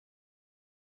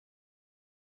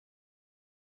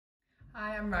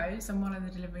Hi, I'm Rose. I'm one of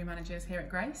the delivery managers here at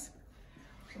Grayce.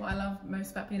 What I love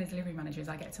most about being a delivery manager is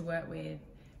I get to work with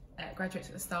graduates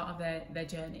at the start of their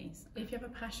journeys. If you have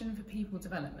a passion for people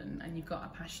development and you've got a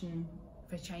passion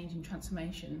for change and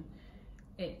transformation,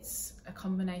 it's a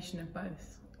combination of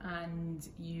both, and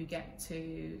you get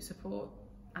to support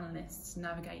analysts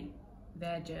navigate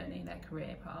their journey, their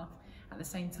career path. At the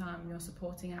same time, you're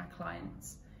supporting our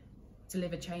clients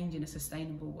deliver change in a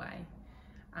sustainable way,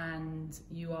 and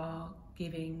you are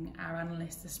giving our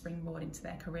analysts a springboard into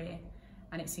their career,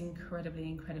 and it's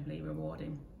incredibly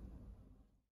rewarding.